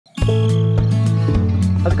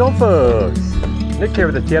How's it going, folks? Nick here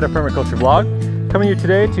with the Permaculture vlog. Coming to you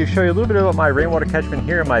today to show you a little bit about my rainwater catchment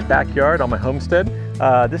here in my backyard on my homestead.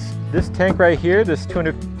 This tank right here, this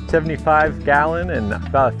 275 gallon and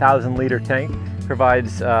about 1,000 liter tank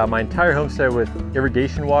provides my entire homestead with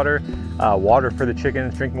irrigation water, water for the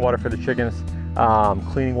chickens, drinking water for the chickens,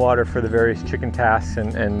 cleaning water for the various chicken tasks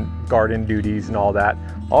and garden duties and all that.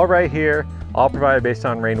 All right here, all provided based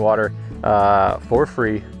on rainwater for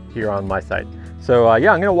free here on my site. So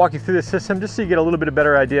yeah, I'm going to walk you through this system just so you get a little bit of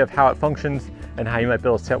better idea of how it functions and how you might be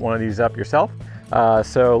able to set one of these up yourself.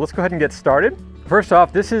 So let's go ahead and get started. First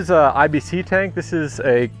off, this is a IBC tank. This is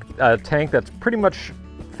a tank that's pretty much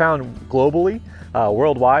found globally,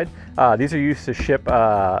 worldwide. These are used to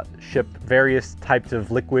ship various types of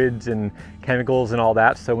liquids and chemicals and all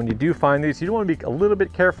that. So when you do find these, you do want to be a little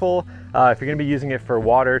bit careful if you're going to be using it for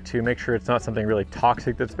water to make sure it's not something really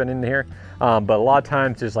toxic that's been in here. But a lot of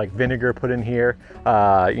times there's like vinegar put in here,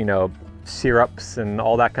 you know, syrups and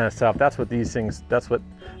all that kind of stuff. That's what these things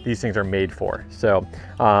are made for. So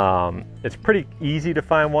it's pretty easy to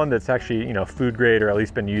find one that's actually, you know, food grade or at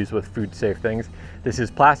least been used with food safe things. This is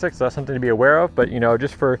plastic, so that's something to be aware of. But you know,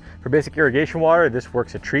 just for basic irrigation water, this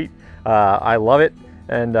works a treat. I love it,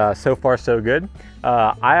 and so far so good.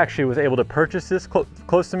 I actually was able to purchase this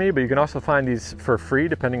close to me, but you can also find these for free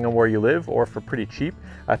depending on where you live, or for pretty cheap.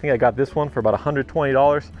 I think I got this one for about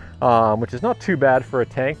 $120, which is not too bad for a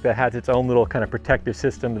tank that has its own little kind of protective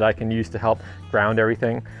system that I can use to help ground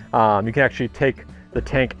everything. You can actually take the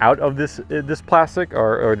tank out of this plastic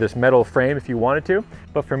or this metal frame if you wanted to.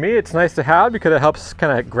 But for me, it's nice to have because it helps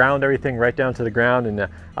kind of ground everything right down to the ground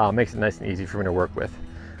and makes it nice and easy for me to work with.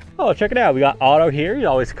 Oh, check it out. We got Otto here. He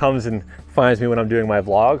always comes and finds me when I'm doing my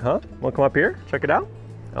vlog, huh? Want to come up here? Check it out?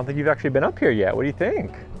 I don't think you've actually been up here yet. What do you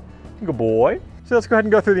think? Good boy. So let's go ahead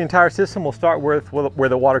and go through the entire system. We'll start with where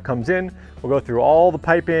the water comes in. We'll go through all the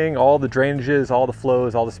piping, all the drainages, all the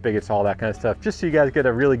flows, all the spigots, all that kind of stuff, just so you guys get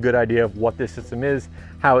a really good idea of what this system is,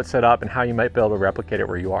 how it's set up, and how you might be able to replicate it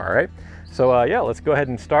where you are, all right? So yeah, let's go ahead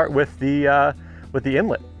and start with the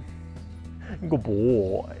inlet. Good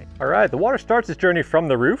boy. All right, the water starts its journey from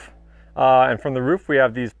the roof. And from the roof, we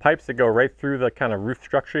have these pipes that go right through the kind of roof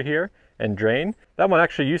structure here and drain. That one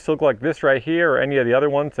actually used to look like this right here, or any of the other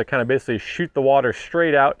ones that kind of basically shoot the water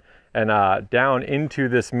straight out and down into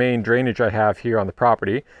this main drainage I have here on the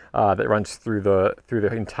property that runs through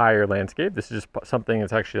the entire landscape. This is just something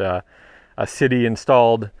that's actually a city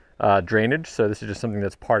installed drainage. So this is just something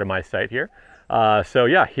that's part of my site here. So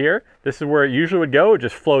yeah, here, this is where it usually would go,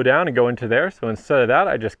 just flow down and go into there. So instead of that,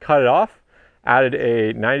 I just cut it off, added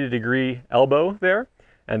a 90-degree elbow there,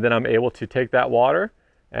 and then I'm able to take that water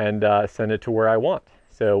and send it to where I want.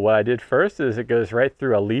 So what I did first is it goes right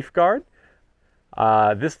through a leaf guard.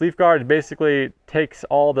 This leaf guard basically takes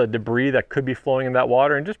all the debris that could be flowing in that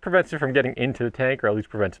water and just prevents it from getting into the tank, or at least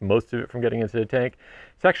prevents most of it from getting into the tank.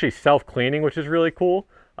 It's actually self-cleaning, which is really cool.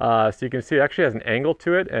 So you can see it actually has an angle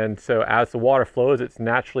to it, and so as the water flows, it's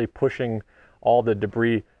naturally pushing all the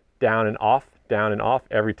debris down and off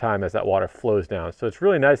every time as that water flows down. So it's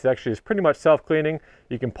really nice. It actually is pretty much self-cleaning.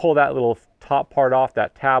 You can pull that little top part off,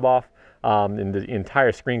 that tab off, and the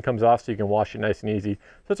entire screen comes off, so you can wash it nice and easy.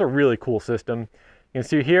 So it's a really cool system. You can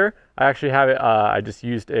see here, I actually have it, I just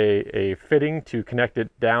used a fitting to connect it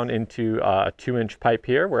down into a 2-inch pipe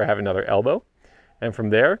here where I have another elbow. And from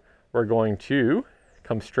there, we're going to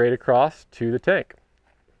come straight across to the tank.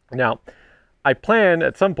 Now, I plan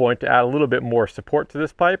at some point to add a little bit more support to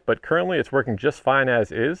this pipe, but currently it's working just fine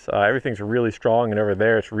as is. Everything's really strong, and over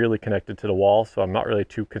there it's really connected to the wall, so I'm not really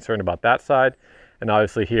too concerned about that side. And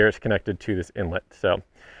obviously here it's connected to this inlet. So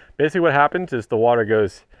basically what happens is the water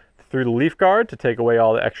goes through the leaf guard to take away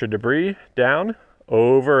all the extra debris, down,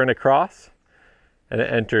 over and across, and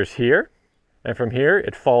it enters here. And from here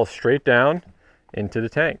it falls straight down into the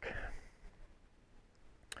tank.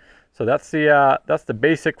 So that's the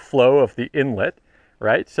basic flow of the inlet,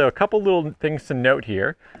 right? So a couple little things to note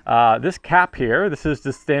here. This cap here, this is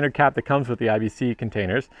the standard cap that comes with the IBC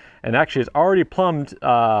containers, and actually it's already plumbed.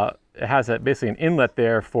 It has basically an inlet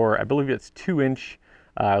there for, I believe it's 2-inch,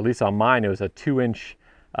 at least on mine it was a 2-inch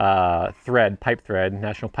pipe thread,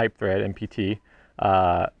 National Pipe Thread, NPT,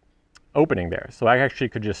 opening there. So I actually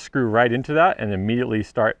could just screw right into that and immediately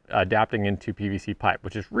start adapting into PVC pipe,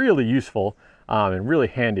 which is really useful and really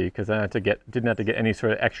handy because I didn't have to get any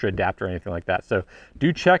sort of extra adapter or anything like that. So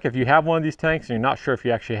do check if you have one of these tanks and you're not sure if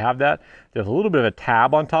you actually have that. There's a little bit of a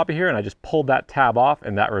tab on top of here, and I just pulled that tab off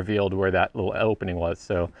and that revealed where that little opening was.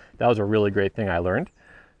 So that was a really great thing I learned.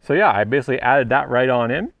 So yeah, I basically added that right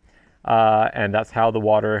on in, and that's how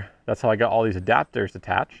I got all these adapters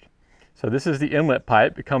attached. So this is the inlet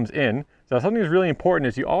pipe. It comes in. So something that's really important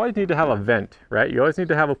is you always need to have a vent, right? You always need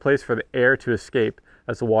to have a place for the air to escape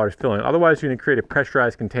as the water is filling. Otherwise, you're going to create a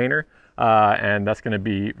pressurized container, and that's going to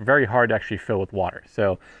be very hard to actually fill with water.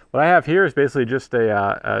 So what I have here is basically just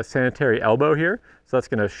a sanitary elbow here. So that's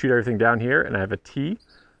going to shoot everything down here, and I have a T,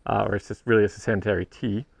 or it's just really a sanitary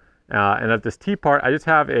T. And at this T part, I just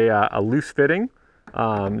have a loose fitting.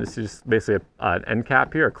 This is basically an end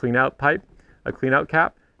cap here, a clean out pipe, a clean out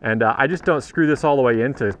cap. And I just don't screw this all the way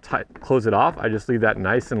in to close it off. I just leave that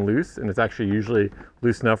nice and loose, and it's actually usually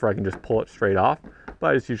loose enough where I can just pull it straight off. But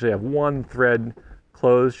I just usually have one thread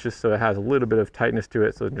closed just so it has a little bit of tightness to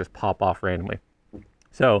it so it can just pop off randomly.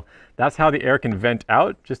 So that's how the air can vent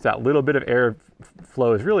out. Just that little bit of air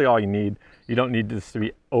flow is really all you need. You don't need this to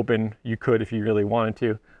be open. You could if you really wanted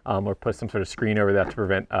to, or put some sort of screen over that to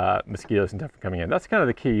prevent mosquitoes and stuff from coming in. That's kind of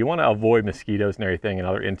the key. You want to avoid mosquitoes and everything and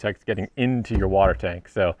other insects getting into your water tank.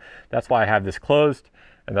 So that's why I have this closed,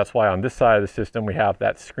 and that's why on this side of the system we have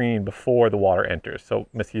that screen before the water enters, so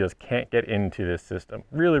mosquitoes can't get into this system.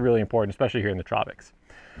 Really, really important, especially here in the tropics.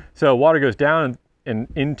 So water goes down and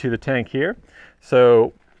into the tank here.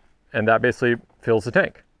 So, and that basically fills the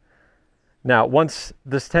tank. Now, once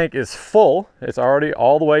this tank is full, it's already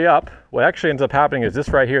all the way up. What actually ends up happening is this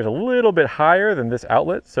right here is a little bit higher than this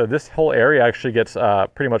outlet. So this whole area actually gets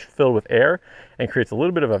pretty much filled with air and creates a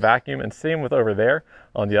little bit of a vacuum, and same with over there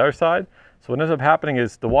on the other side. So what ends up happening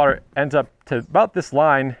is the water ends up to about this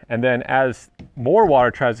line, and then as more water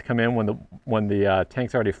tries to come in when the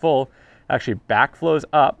tank's already full, actually backflows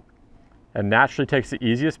up and naturally takes the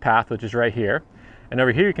easiest path, which is right here. And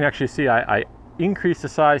over here you can actually see I increase the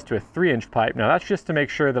size to a 3-inch pipe. Now that's just to make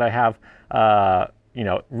sure that I have you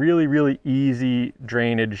know, really, really easy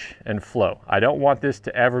drainage and flow. I don't want this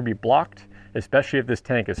to ever be blocked, especially if this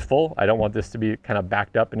tank is full. I don't want this to be kind of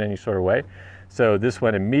backed up in any sort of way. So this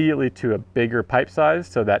went immediately to a bigger pipe size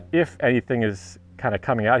so that if anything is kind of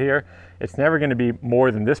coming out here, it's never going to be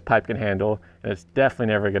more than this pipe can handle, and it's definitely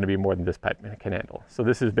never going to be more than this pipe can handle. So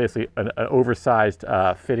this is basically an oversized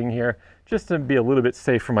fitting here, just to be a little bit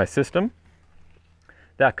safe for my system.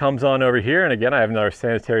 That comes on over here, and again I have another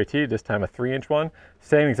sanitary tee, this time a 3-inch one.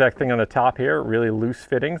 Same exact thing on the top here, really loose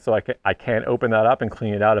fitting, so I can open that up and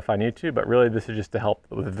clean it out if I need to, but really this is just to help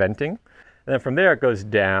with venting. And then from there it goes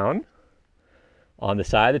down on the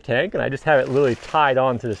side of the tank, and I just have it literally tied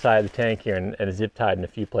onto the side of the tank here and zip tied in a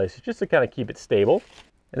few places just to kind of keep it stable.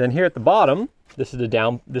 And then here at the bottom, this is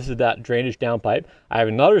that drainage down pipe. I have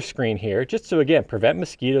another screen here just to, again, prevent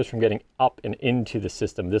mosquitoes from getting up and into the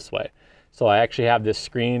system this way. So I actually have this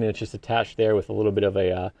screen, and it's just attached there with a little bit of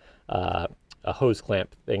a hose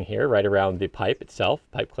clamp thing here right around the pipe itself,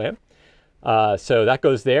 pipe clamp. So that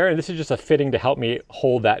goes there, and this is just a fitting to help me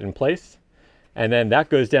hold that in place. And then that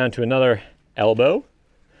goes down to another elbow,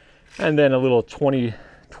 and then a little 20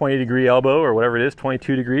 degree elbow, or whatever it is,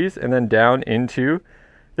 22 degrees, and then down into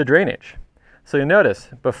the drainage. So you notice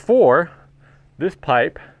before this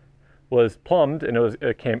pipe was plumbed and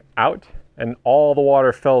it came out, and all the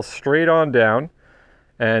water fell straight on down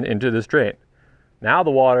and into this drain. Now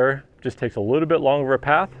the water just takes a little bit longer of a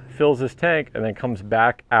path, fills this tank, and then comes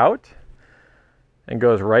back out and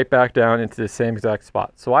goes right back down into the same exact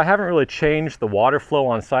spot. So I haven't really changed the water flow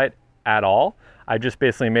on site at all. I just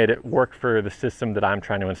basically made it work for the system that I'm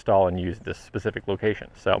trying to install and use this specific location.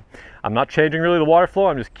 So I'm not changing really the water flow,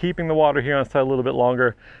 I'm just keeping the water here on site a little bit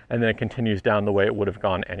longer, and then it continues down the way it would have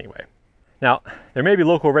gone anyway. Now, there may be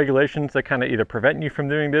local regulations that kind of either prevent you from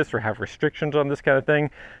doing this or have restrictions on this kind of thing.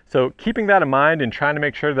 So keeping that in mind and trying to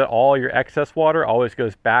make sure that all your excess water always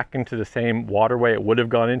goes back into the same waterway it would have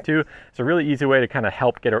gone into. It's a really easy way to kind of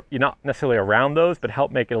help get, not necessarily around those, but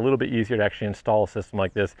help make it a little bit easier to actually install a system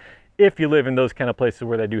like this if you live in those kind of places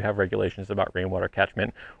where they do have regulations about rainwater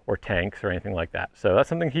catchment or tanks or anything like that. So that's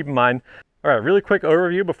something to keep in mind. All right, really quick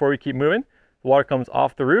overview before we keep moving. The water comes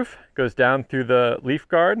off the roof, goes down through the leaf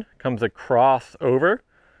guard, comes across over.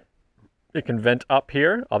 It can vent up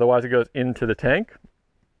here, otherwise it goes into the tank.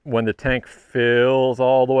 When the tank fills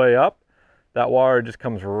all the way up, that water just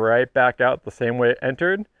comes right back out the same way it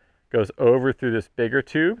entered, goes over through this bigger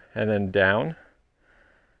tube, and then down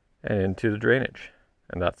and into the drainage.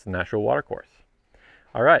 And that's the natural water course.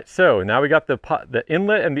 All right, so now we got the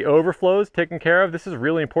inlet and the overflows taken care of. This is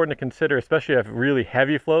really important to consider, especially if you have really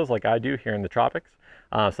heavy flows like I do here in the tropics.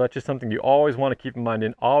 So that's just something you always want to keep in mind,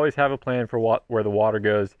 and always have a plan for where the water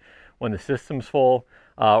goes when the system's full,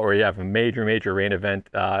 or you have a major rain event,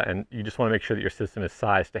 and you just want to make sure that your system is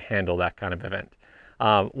sized to handle that kind of event.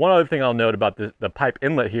 One other thing I'll note about the pipe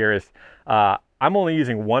inlet here is I'm only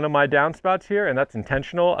using one of my downspouts here, and that's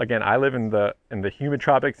intentional. Again, I live in the humid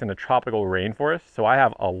tropics in a tropical rainforest, so I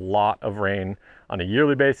have a lot of rain on a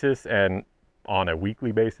yearly basis and on a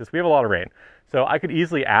weekly basis. We have a lot of rain. So I could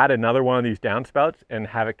easily add another one of these downspouts and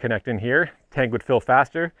have it connect in here. Tank would fill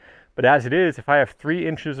faster. But as it is, if I have 3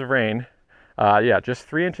 inches of rain, just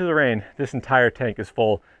 3 inches of rain, this entire tank is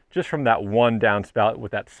full just from that one downspout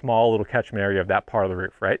with that small little catchment area of that part of the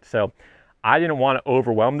roof, right? So I didn't want to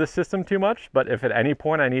overwhelm this system too much, but if at any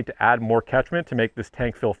point I need to add more catchment to make this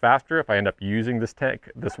tank fill faster, if I end up using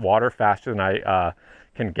this water faster than I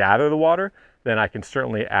can gather the water, then I can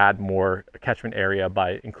certainly add more catchment area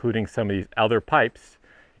by including some of these other pipes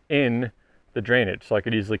in the drainage. So I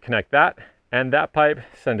could easily connect that and that pipe,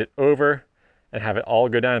 send it over, and have it all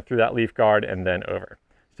go down through that leaf guard and then over.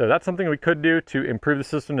 So that's something we could do to improve the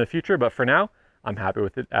system in the future, but for now, I'm happy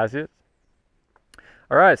with it as is.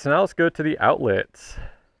 All right, so now let's go to the outlets.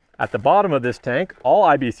 At the bottom of this tank, all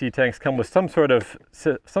IBC tanks come with some sort of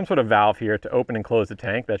valve here to open and close the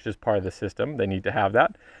tank. That's just part of the system. They need to have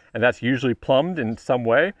that. And that's usually plumbed in some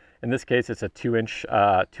way. In this case, it's a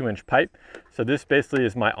 2-inch pipe. So this basically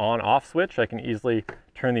is my on-off switch. I can easily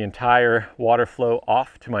turn the entire water flow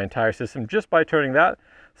off to my entire system just by turning that.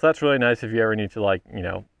 So that's really nice if you ever need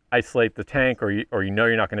to isolate the tank, or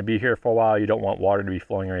you're not going to be here for a while. You don't want water to be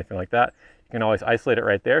flowing or anything like that. You can always isolate it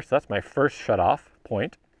right there. So that's my first shut-off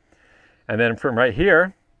point. And then from right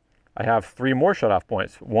here, I have 3 more shut-off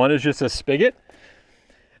points. One is just a spigot,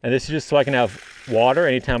 and this is just so I can have water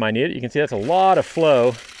anytime I need it. You can see that's a lot of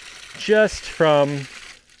flow just from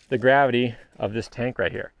the gravity of this tank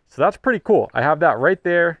right here. So that's pretty cool. I have that right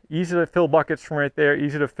there, easy to fill buckets from right there,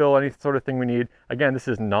 easy to fill any sort of thing we need. Again, this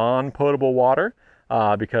is non-potable water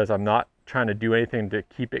because I'm not trying to do anything to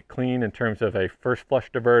keep it clean in terms of a first flush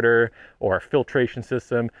diverter or a filtration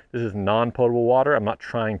system. This is non-potable water. I'm not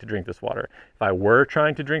trying to drink this water. If I were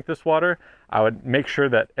trying to drink this water, I would make sure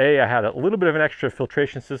that I had a little bit of an extra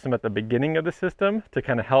filtration system at the beginning of the system to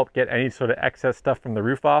kind of help get any sort of excess stuff from the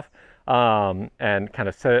roof off and kind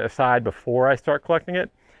of set it aside before I start collecting it.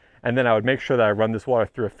 And then I would make sure that I run this water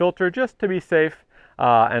through a filter just to be safe.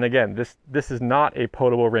 And again, this is not a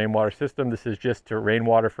potable rainwater system. This is just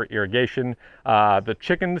rainwater for irrigation. The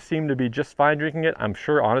chickens seem to be just fine drinking it. I'm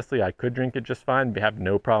sure, honestly, I could drink it just fine, have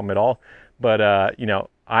no problem at all. But,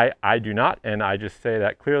 I do not, and I just say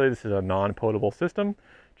that clearly this is a non-potable system,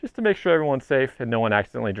 just to make sure everyone's safe and no one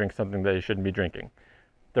accidentally drinks something that they shouldn't be drinking.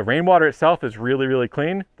 The rainwater itself is really, really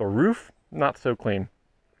clean. The roof, not so clean,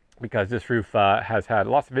 because this roof has had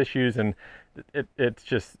lots of issues and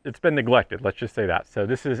it's been neglected, let's just say that. So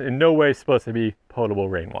this is in no way supposed to be potable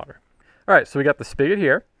rainwater. All right, so we got the spigot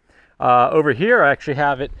here. Over here, I actually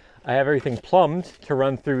have everything plumbed to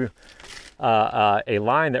run through a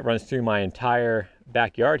line that runs through my entire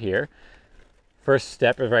backyard here. First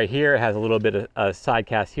step is right here. It has a little bit of a side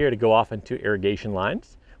cast here to go off into irrigation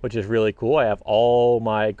lines, which is really cool. I have all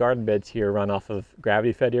my garden beds here run off of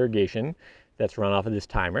gravity-fed irrigation that's run off of this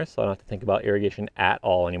timer, so I don't have to think about irrigation at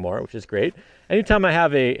all anymore, which is great. Anytime I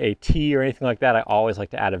have a tee or anything like that, I always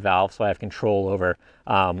like to add a valve so I have control over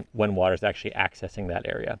when water is actually accessing that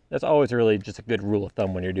area. That's always really just a good rule of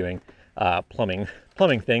thumb when you're doing plumbing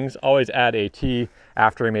things. Always add a tee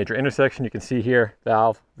after a major intersection. You can see here,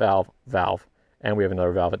 valve, valve, valve, and we have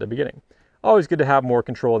another valve at the beginning. Always good to have more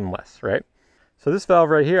control than less, right? So this valve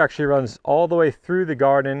right here actually runs all the way through the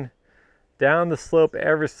garden, down the slope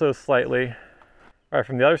ever so slightly. All right,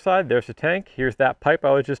 from the other side, there's the tank. Here's that pipe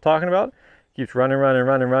I was just talking about. Keeps running, running,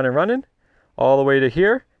 running, running, running, all the way to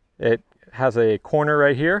here. It has a corner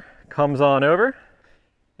right here, comes on over,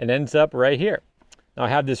 and ends up right here. Now I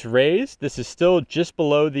have this raised. This is still just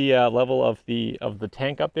below the level of the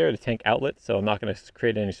tank up there, the tank outlet, so I'm not gonna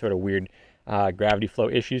create any sort of weird gravity flow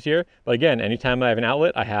issues here. But again, anytime I have an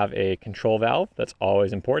outlet, I have a control valve. That's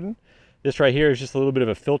always important. This right here is just a little bit of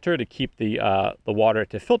a filter to keep the water,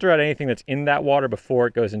 to filter out anything that's in that water before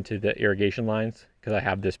it goes into the irrigation lines, because I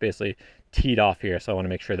have this basically teed off here, so I want to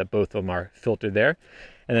make sure that both of them are filtered there.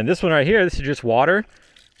 And then this one right here, this is just water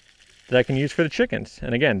that I can use for the chickens.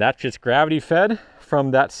 And again, that's just gravity fed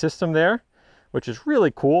from that system there, which is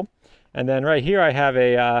really cool. And then right here I have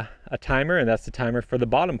a timer, and that's the timer for the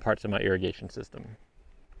bottom parts of my irrigation system.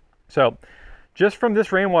 So just from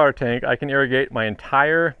this rainwater tank, I can irrigate my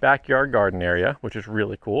entire backyard garden area, which is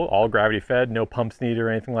really cool. All gravity fed, no pumps needed or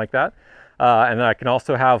anything like that. And then I can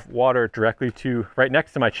also have water directly to right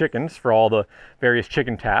next to my chickens for all the various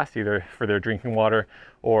chicken tasks, either for their drinking water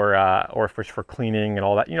or for cleaning and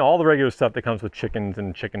all that. You know, all the regular stuff that comes with chickens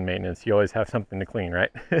and chicken maintenance. You always have something to clean,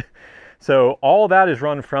 right? So all that is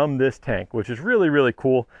run from this tank, which is really, really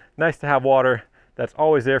cool. Nice to have water that's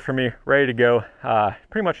always there for me, ready to go,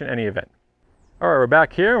 pretty much in any event. All right, we're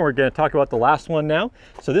back here and we're going to talk about the last one now.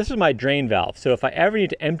 So this is my drain valve. So if I ever need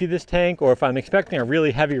to empty this tank, or if I'm expecting a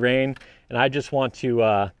really heavy rain and I just want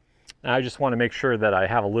to make sure that I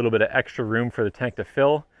have a little bit of extra room for the tank to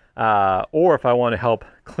fill, or if I want to help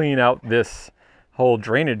clean out this whole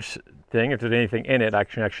drainage thing, if there's anything in it, I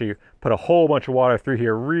can actually put a whole bunch of water through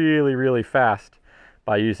here really, really fast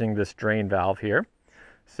by using this drain valve here.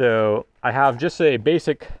 So I have just a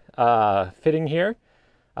basic fitting here,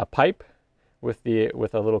 a pipe with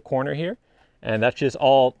a little corner here, and that's just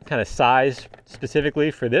all kind of sized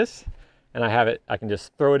specifically for this. And I can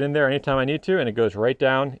just throw it in there anytime I need to, and it goes right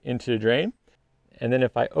down into the drain. And then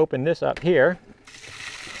if I open this up here,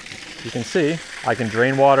 you can see I can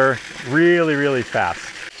drain water really, really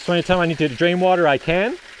fast. So anytime I need to drain water, I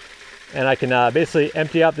can, and I can basically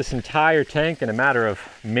empty out this entire tank in a matter of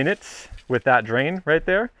minutes with that drain right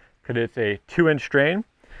there, because it's a 2-inch drain.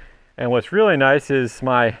 And what's really nice is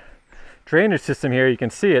my drainage system here, you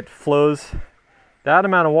can see it flows. That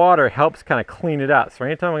amount of water helps kind of clean it out. So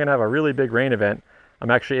anytime I'm going to have a really big rain event, I'm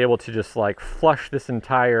actually able to just like flush this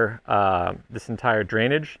entire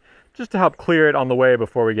drainage just to help clear it on the way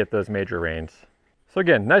before we get those major rains. So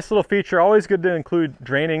again, nice little feature. Always good to include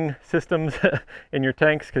draining systems in your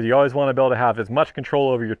tanks, because you always want to be able to have as much control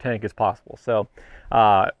over your tank as possible. So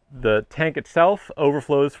the tank itself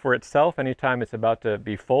overflows for itself anytime it's about to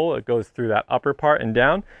be full. It goes through that upper part and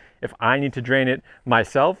down. If I need to drain it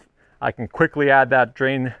myself, I can quickly add that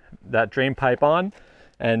drain pipe on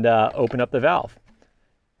and open up the valve.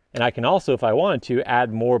 And I can also, if I wanted to,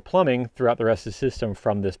 add more plumbing throughout the rest of the system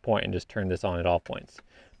from this point and just turn this on at all points.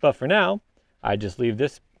 But for now, I just leave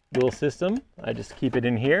this little system. I just keep it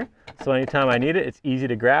in here. So anytime I need it, it's easy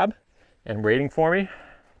to grab and waiting for me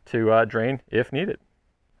to drain if needed.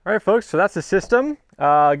 All right, folks, so that's the system.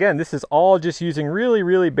 Again, this is all just using really,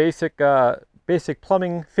 really basic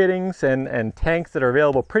plumbing fittings and tanks that are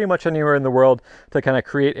available pretty much anywhere in the world to kind of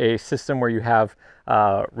create a system where you have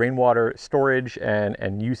rainwater storage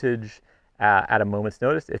and usage at a moment's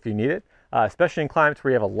notice if you need it. Especially in climates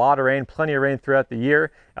where you have a lot of rain, plenty of rain throughout the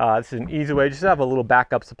year. This is an easy way just to have a little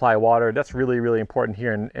backup supply of water. That's really, really important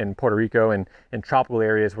here in Puerto Rico and in tropical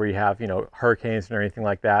areas where you have, hurricanes or anything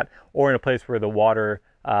like that, or in a place where the water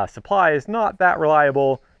supply is not that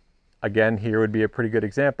reliable. Again, here would be a pretty good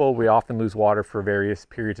example. We often lose water for various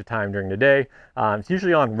periods of time during the day. It's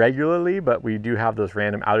usually on regularly, but we do have those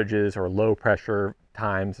random outages or low pressure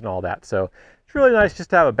times and all that. So it's really nice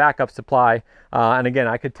just to have a backup supply. And again,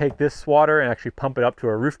 I could take this water and actually pump it up to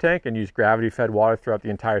a roof tank and use gravity-fed water throughout the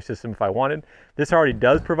entire system if I wanted. This already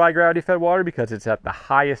does provide gravity-fed water because it's at the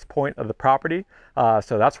highest point of the property.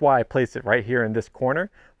 So that's why I placed it right here in this corner.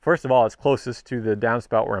 First of all, it's closest to the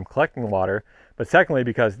downspout where I'm collecting the water. But secondly,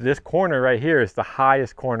 because this corner right here is the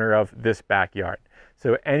highest corner of this backyard.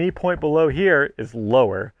 So any point below here is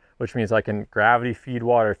lower, which means I can gravity feed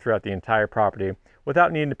water throughout the entire property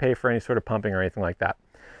without needing to pay for any sort of pumping or anything like that.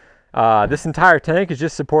 This entire tank is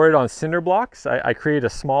just supported on cinder blocks. I created a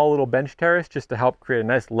small little bench terrace just to help create a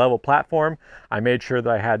nice level platform. I made sure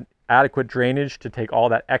that I had adequate drainage to take all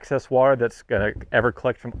that excess water that's going to ever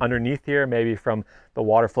collect from underneath here, maybe from the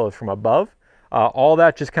water flows from above. All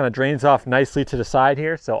that just kind of drains off nicely to the side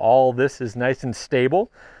here. So all this is nice and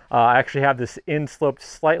stable. I actually have this in-sloped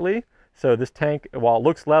slightly. So this tank, while it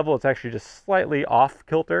looks level, it's actually just slightly off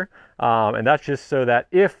kilter. And that's just so that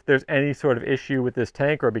if there's any sort of issue with this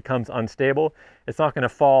tank or it becomes unstable, it's not going to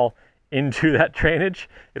fall into that drainage.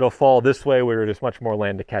 It'll fall this way where there's much more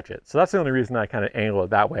land to catch it. So that's the only reason I kind of angle it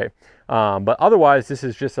that way. But otherwise, this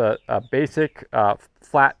is just a basic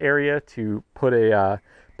flat area to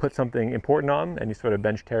put something important on, any sort of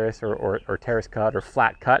bench terrace or terrace cut or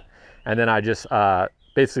flat cut. And then I just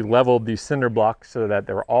basically leveled these cinder blocks so that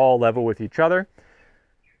they were all level with each other.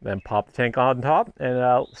 Then pop the tank on top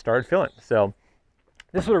and started filling. So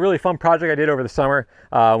this was a really fun project I did over the summer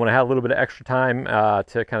when I had a little bit of extra time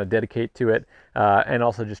to kind of dedicate to it and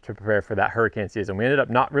also just to prepare for that hurricane season. We ended up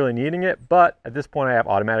not really needing it, but at this point I have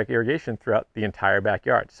automatic irrigation throughout the entire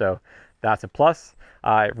backyard. So that's a plus.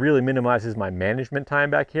 It really minimizes my management time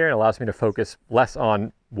back here and allows me to focus less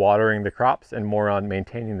on watering the crops and more on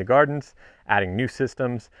maintaining the gardens, adding new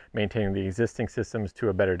systems, maintaining the existing systems to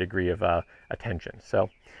a better degree of attention. So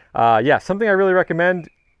yeah, something I really recommend.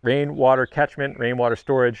 Rainwater catchment, rainwater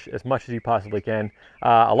storage as much as you possibly can.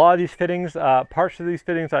 A lot of these fittings, parts of these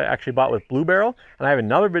fittings I actually bought with Blue Barrel, and I have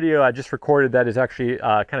another video I just recorded that is actually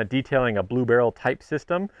kind of detailing a Blue Barrel type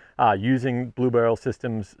system using Blue Barrel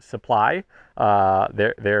Systems supply,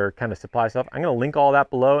 their kind of supply stuff. I'm going to link all that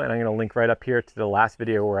below, and I'm going to link right up here to the last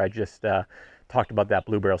video where I just talked about that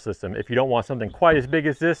blue barrel system. If you don't want something quite as big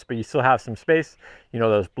as this, but you still have some space, you know,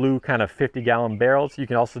 those blue kind of 50-gallon barrels, you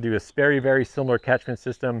can also do a very, very similar catchment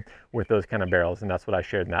system with those kind of barrels, and that's what I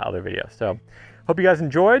shared in that other video. So hope you guys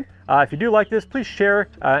enjoyed. If you do like this, please share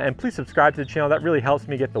and please subscribe to the channel. That really helps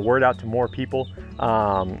me get the word out to more people,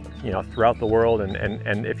 you know, throughout the world.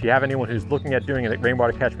 And if you have anyone who's looking at doing a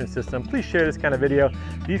rainwater catchment system, please share this kind of video.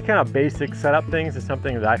 These kind of basic setup things is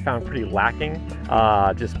something that I found pretty lacking.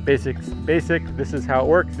 Just basic, this is how it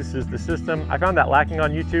works, this is the system. I found that lacking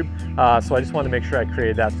on YouTube, so I just wanted to make sure I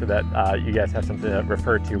created that so that you guys have something to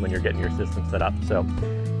refer to when you're getting your system set up. So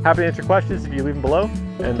happy to answer questions if you leave them below,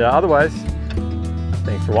 and otherwise,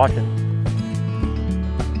 thanks for watching.